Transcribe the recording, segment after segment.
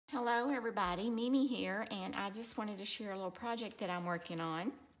Hello everybody, Mimi here, and I just wanted to share a little project that I'm working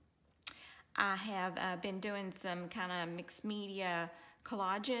on. I have been doing some kind of mixed media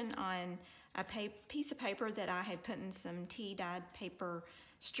collaging on a piece of paper that I had put in some tea-dyed paper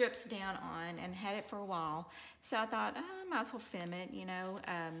strips down on and had it for a while. So I thought, I might as well film it, you know.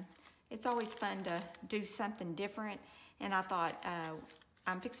 It's always fun to do something different, and I thought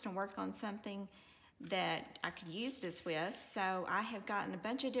I'm fixing to work on something that I could use this with. So I have gotten a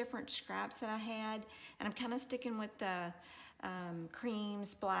bunch of different scraps that I had, and I'm kind of sticking with the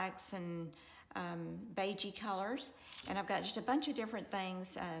creams, blacks, and beigey colors. And I've got just a bunch of different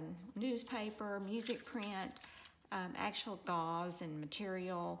things, newspaper, music print, actual gauze and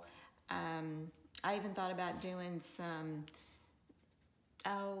material. I even thought about doing some,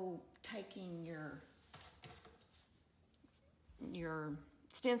 taking your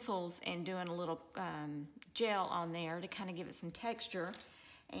stencils and doing a little gel on there to kind of give it some texture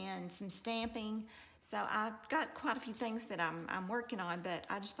and some stamping. So I've got quite a few things that I'm working on, but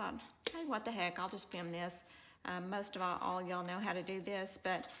I just thought, hey, what the heck, I'll just film this. Most of all y'all know how to do this,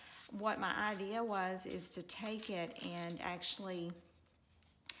 but what my idea is to take it and actually,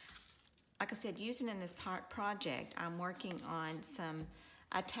 like I said, using in this project, I'm working on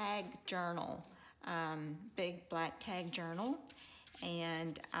a tag journal, big black tag journal.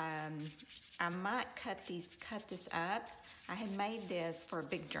 And I might cut this up. I had made this for a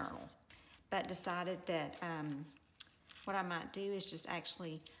big journal, but decided that what I might do is just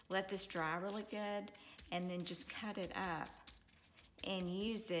actually let this dry really good and then just cut it up and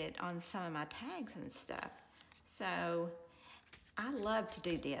use it on some of my tags and stuff. So I love to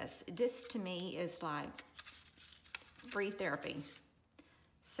do this. This to me is like free therapy.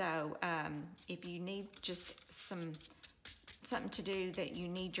 So if you need just something to do that you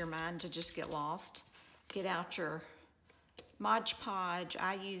need your mind to just get lost, get out your Mod Podge.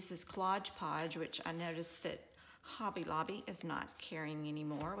 I use this Collage Podge, which I noticed that Hobby Lobby is not carrying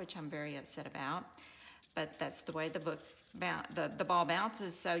anymore, which I'm very upset about. But that's the way the ball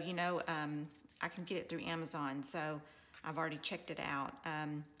bounces. So, you know, I can get it through Amazon. So I've already checked it out.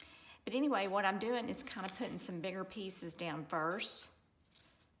 But anyway, what I'm doing is kind of putting some bigger pieces down first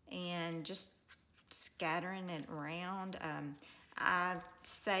and just scattering it around. I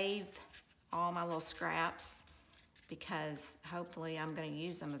save all my little scraps because hopefully I'm going to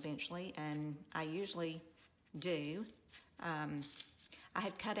use them eventually, and I usually do. I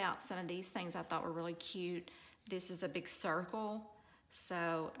had cut out some of these things I thought were really cute. This is a big circle,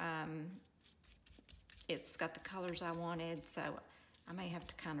 so it's got the colors I wanted, so I may have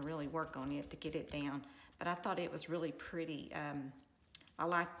to kind of really work on it to get it down, but I thought it was really pretty. I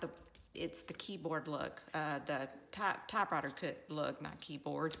like it's the keyboard look, the typewriter cut look, not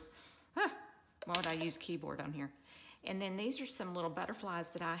keyboard. Why would I use keyboard on here? And then these are some little butterflies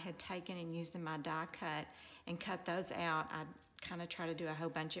that I had taken and used in my die cut and cut those out. I kind of try to do a whole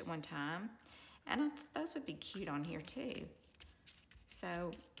bunch at one time. And I thought those would be cute on here too.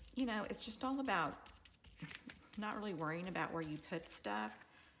 So, you know, it's just all about not really worrying about where you put stuff.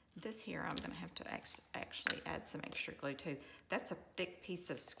 This here, I'm gonna have to actually add some extra glue too. That's a thick piece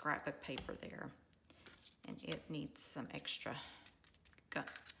of scrapbook paper there, and it needs some extra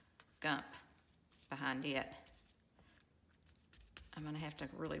gump behind it. I'm gonna have to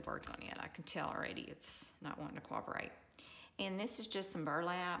really work on it. I can tell already it's not wanting to cooperate. And this is just some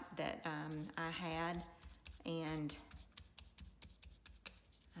burlap that I had, and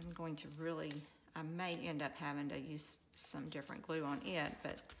I'm going to I may end up having to use some different glue on it,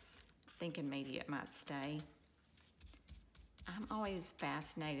 but thinking maybe it might stay. I'm always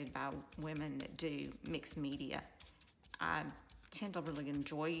fascinated by women that do mixed media. I tend to really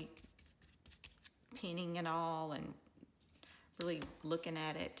enjoy pinning it all and really looking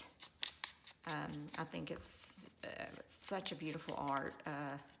at it. I think it's such a beautiful art.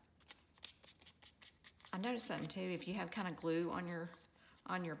 I noticed something too, if you have kind of glue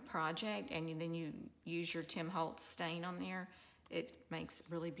on your project and then you use your Tim Holtz stain on there, it makes a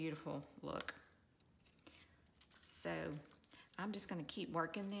really beautiful look. So I'm just gonna keep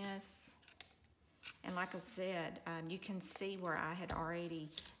working this. And like I said, you can see where I had already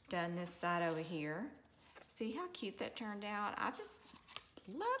done this side over here. See how cute that turned out? I just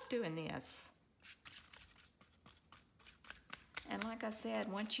love doing this. And like I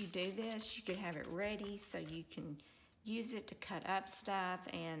said, once you do this, you can have it ready so you can use it to cut up stuff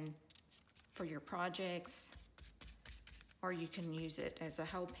and for your projects, or you can use it as a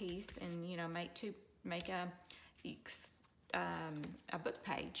whole piece and, you know, make a book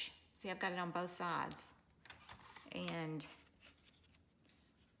page. See, I've got it on both sides, and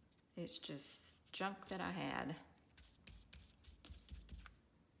it's just junk that I had.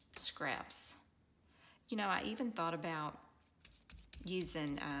 scraps. You know, I even thought about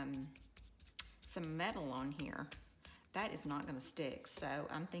using some metal on here. That is not going to stick, so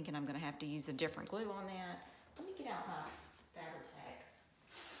I'm thinking I'm going to have to use a different glue on that. Let me get out my Fabri-Tac.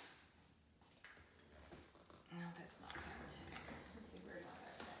 No, that's not Fabri-Tac. Let's see, where's my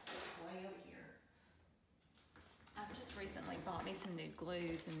Fabri-Tac? It's way over here. I've just recently bought me some new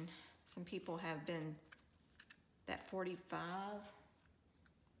glues, and some people have been, that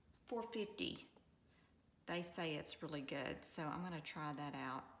 450. They say it's really good, so I'm going to try that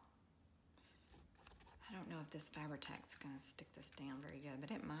out. I don't know if this Fabri-Tac's going to stick this down very good,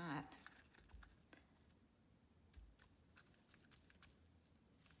 but it might.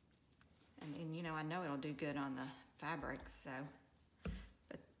 And you know, I know it'll do good on the fabric, so,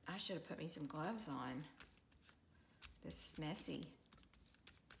 but I should have put me some gloves on. This is messy.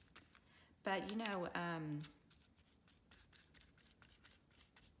 But you know,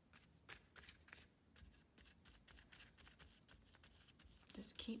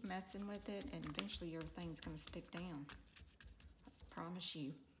 just keep messing with it, and eventually everything's going to stick down. I promise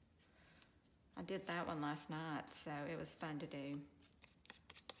you. I did that one last night, so it was fun to do.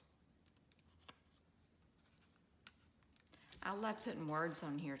 I love putting words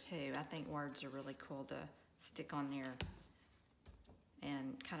on here too. I think words are really cool to stick on there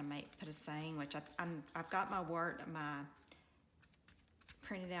and kind of put a saying, which I've got my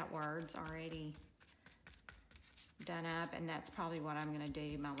printed out words already done up, and that's probably what I'm going to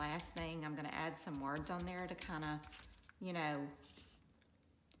do. My last thing, I'm going to add some words on there to kind of, you know,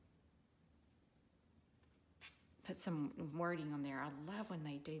 put some wording on there. I love when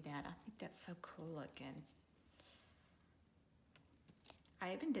they do that. I think that's so cool looking.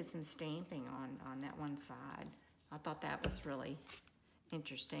 I even did some stamping on that one side. I thought that was really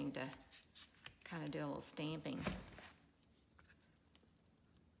interesting to kind of do a little stamping.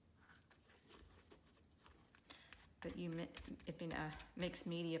 But if a mixed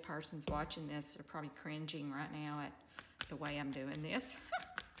media person's watching this, they're probably cringing right now at the way I'm doing this.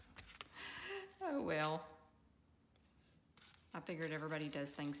 Oh well. I figured everybody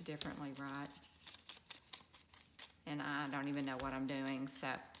does things differently, right? And I don't even know what I'm doing, so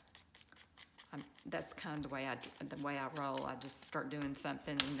that's kind of the way I roll. I just start doing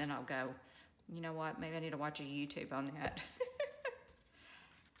something, and then I'll go, you know what, maybe I need to watch a YouTube on that.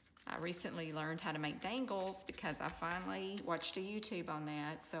 I recently learned how to make dangles because I finally watched a YouTube on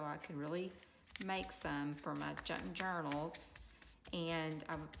that, so I could really make some for my journals, and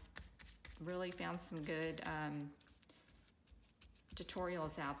I really found some good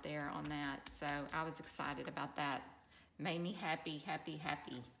tutorials out there on that, so I was excited about that. Made me happy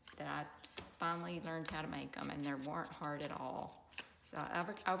that I finally learned how to make them, and they weren't hard at all. So I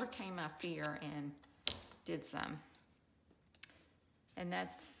overcame my fear and did some. And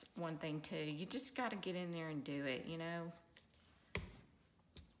that's one thing too. You just got to get in there and do it, you know.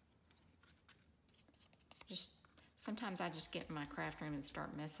 Just sometimes I just get in my craft room and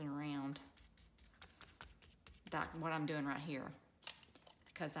start messing around. Like what I'm doing right here.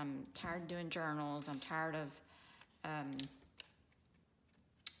 Because I'm tired of doing journals. I'm tired of, I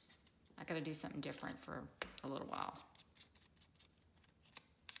got to do something different for a little while.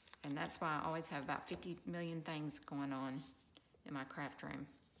 And that's why I always have about 50 million things going on in my craft room.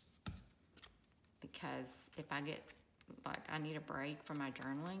 Because if I get, like, I need a break from my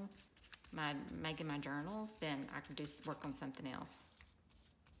journaling, making my journals, then I could work on something else.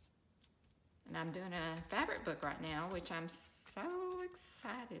 And I'm doing a fabric book right now, which I'm so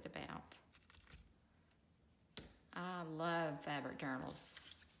excited about. I love fabric journals.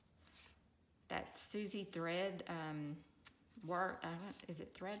 That Susie Thread is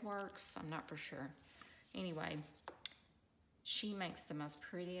it Threadworks? I'm not for sure. Anyway, she makes the most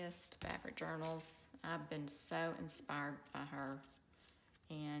prettiest fabric journals. I've been so inspired by her,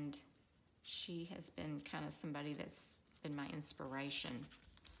 and she has been kind of somebody that's been my inspiration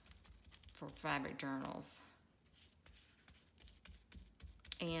for fabric journals.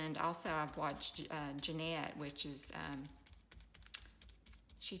 And also I've watched Jeanette, which is,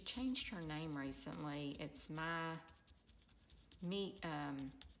 she changed her name recently. It's oh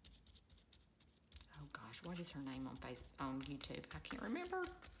gosh, what is her name on YouTube? I can't remember,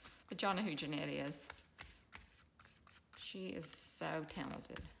 but y'all know who Jeanette is. She is so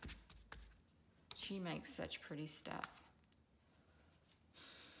talented. She makes such pretty stuff.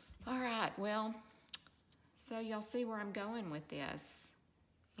 All right, well, so y'all see where I'm going with this.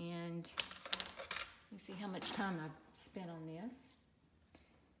 And let me see how much time I've spent on this.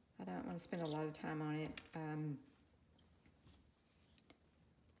 I don't want to spend a lot of time on it.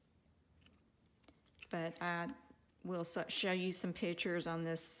 But I will show you some pictures on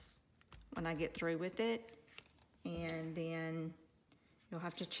this when I get through with it. And then you'll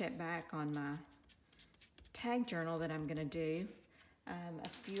have to check back on my tag journal that I'm gonna do.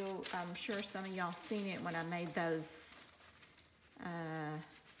 I'm sure some of y'all seen it when I made those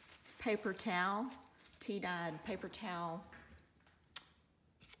paper towel, tea-dyed paper towel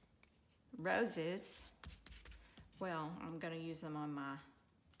roses. Well, I'm gonna use them on my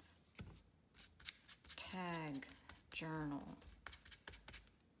tag journal.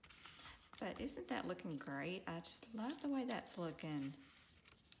 But isn't that looking great? I just love the way that's looking.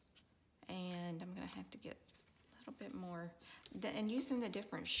 And I'm gonna have to get a little bit more, and using the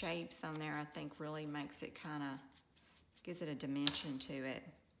different shapes on there, I think really makes it kind of, gives it a dimension to it.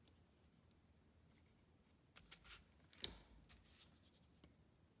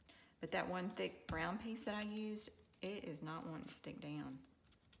 But that one thick brown piece that I used, it is not wanting to stick down.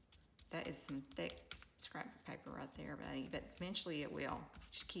 That is some thick scrap paper right there, buddy, but eventually it will.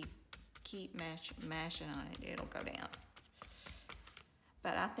 Just keep mashing on it, it'll go down.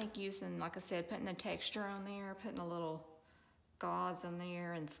 But I think using, like I said, putting the texture on there, putting a little gauze on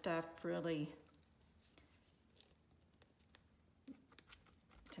there and stuff really,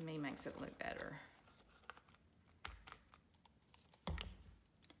 to me, makes it look better.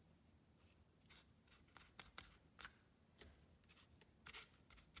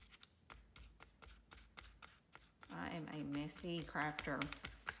 I am a messy crafter.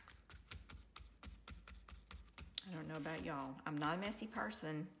 I don't know about y'all. I'm not a messy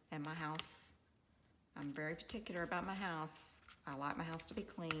person at my house. I'm very particular about my house. I like my house to be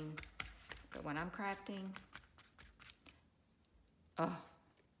clean. But when I'm crafting, oh,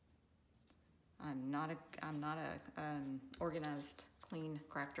 I'm not a organized, clean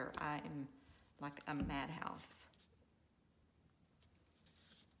crafter. I am like a madhouse.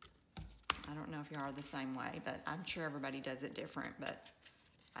 I don't know if y'all are the same way, but I'm sure everybody does it different, but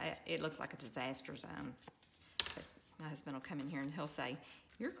it looks like a disaster zone. But my husband will come in here and he'll say,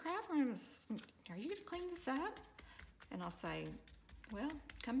 your craft room, are you gonna clean this up? And I'll say, well,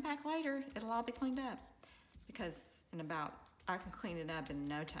 come back later, it'll all be cleaned up. Because I can clean it up in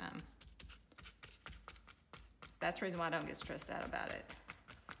no time. That's the reason why I don't get stressed out about it.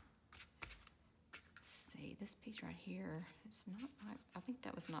 See, this piece right here, it's not, I think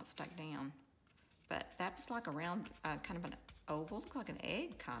that was not stuck down. But that was like a round, kind of an oval, looked like an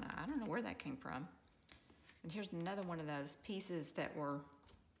egg kind of. I don't know where that came from. And here's another one of those pieces that were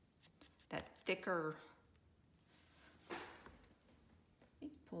that thicker. Let me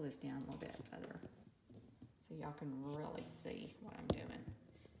pull this down a little bit further so y'all can really see what I'm doing.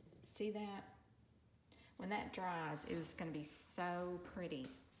 See that? When that dries, it is going to be so pretty.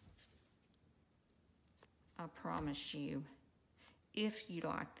 I promise you, if you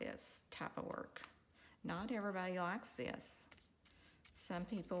like this type of work. Not everybody likes this. Some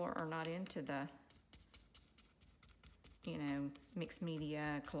people are not into the, you know, mixed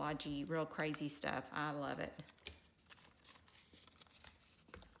media, collage-y, real crazy stuff. I love it.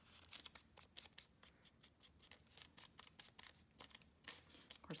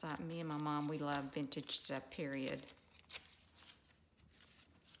 Of course, me and my mom, we love vintage stuff, period.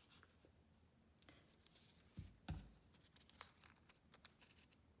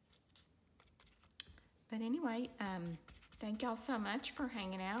 But anyway, thank y'all so much for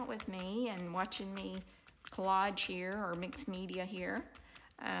hanging out with me and watching me collage here or mixed media here.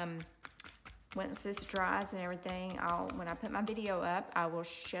 Once this dries and everything, when I put my video up, I will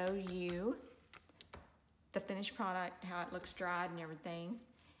show you the finished product, how it looks dried and everything.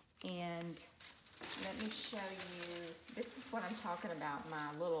 And let me show you, this is what I'm talking about,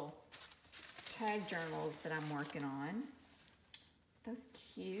 my little tag journals that I'm working on. Those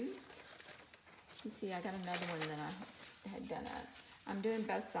cute. You see, I got another one that I had done up. I'm doing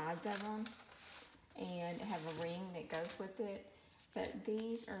both sides of them and have a ring that goes with it. But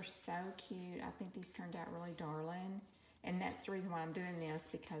these are so cute. I think these turned out really darling. And that's the reason why I'm doing this,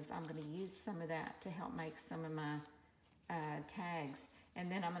 because I'm gonna use some of that to help make some of my tags.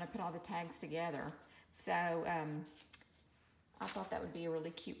 And then I'm gonna put all the tags together. So I thought that would be a really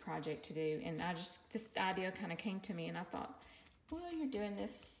cute project to do. And this idea kind of came to me and I thought, well, you're doing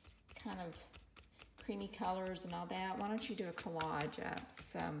this kind of creamy colors and all that. Why don't you do a collage up?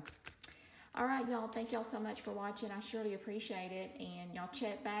 So, all right, y'all. Thank y'all so much for watching. I surely appreciate it. And y'all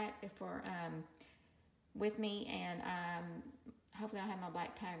check back with me. And hopefully I'll have my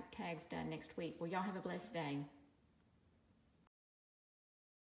black tags done next week. Well, y'all have a blessed day.